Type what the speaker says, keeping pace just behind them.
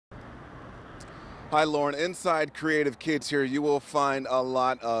Hi, Lauren. Inside Creative Kids here, you will find a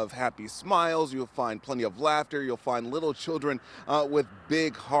lot of happy smiles. You'll find plenty of laughter. You'll find little children with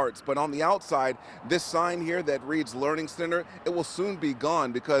big hearts. But on the outside, this sign here that reads Learning Center, it will soon be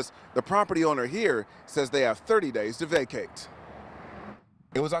gone because the property owner here says they have 30 days to vacate.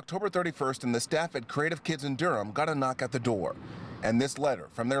 It was October 31st, and the staff at Creative Kids in Durham got a knock at the door. And this letter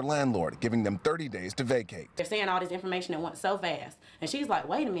from their landlord giving them 30 days to vacate. They're saying all this information at once so fast. And she's like,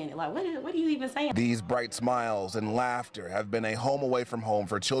 wait a minute, like, what are you even saying? These bright smiles and laughter have been a home away from home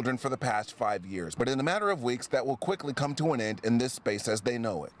for children for the past 5 years. But in a matter of weeks, that will quickly come to an end in this space as they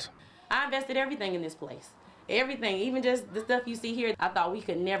know it. I invested everything in this place. Everything, even just the stuff you see here, I thought we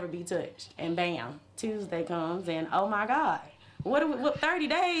could never be touched. And bam, Tuesday comes and oh my God, what 30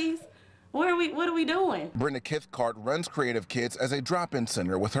 days? What are we doing? Brenda Kithcart runs Creative Kids as a drop-in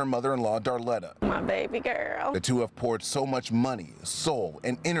center with her mother-in-law, Darletta. My baby girl. The two have poured so much money, soul,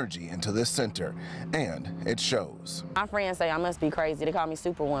 and energy into this center, and it shows. My friends say I must be crazy. They call me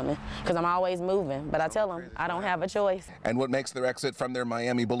Superwoman because I'm always moving, but I tell them I don't have a choice. And what makes their exit from their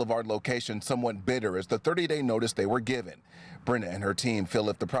Miami Boulevard location somewhat bitter is the 30-day notice they were given. Brenda and her team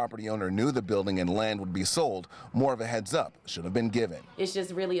feel if the property owner knew the building and land would be sold, more of a heads up should have been given. It's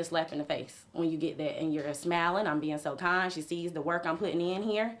just really a slap in the face when you get that and you're smiling. I'm being so kind. She sees the work I'm putting in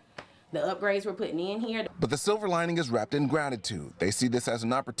here, the upgrades we're putting in here. But the silver lining is wrapped in gratitude. They see this as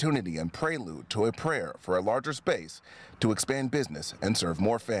an opportunity and prelude to a prayer for a larger space to expand business and serve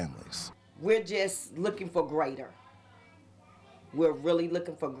more families. We're just looking for greater. We're really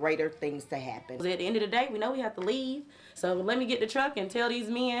looking for greater things to happen. At the end of the day, we know we have to leave. So let me get the truck and tell these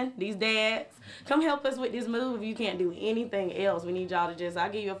men, these dads, come help us with this move. You can't do anything else. We need y'all to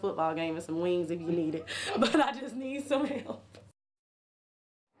I'll give you a football game and some wings if you need it. But I just need some help.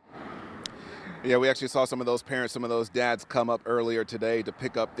 Yeah, we actually saw some of those parents, some of those dads come up earlier today to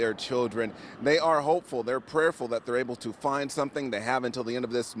pick up their children. They are hopeful, they're prayerful that they're able to find something. They have until the end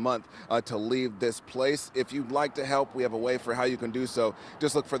of this month to leave this place. If you'd like to help, we have a way for how you can do so.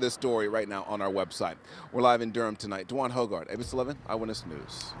 Just look for this story right now on our website. We're live in Durham tonight. Dewan Hogart, ABC 11 Eyewitness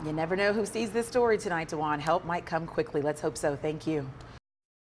News. You never know who sees this story tonight, Dewan. Help might come quickly. Let's hope so. Thank you.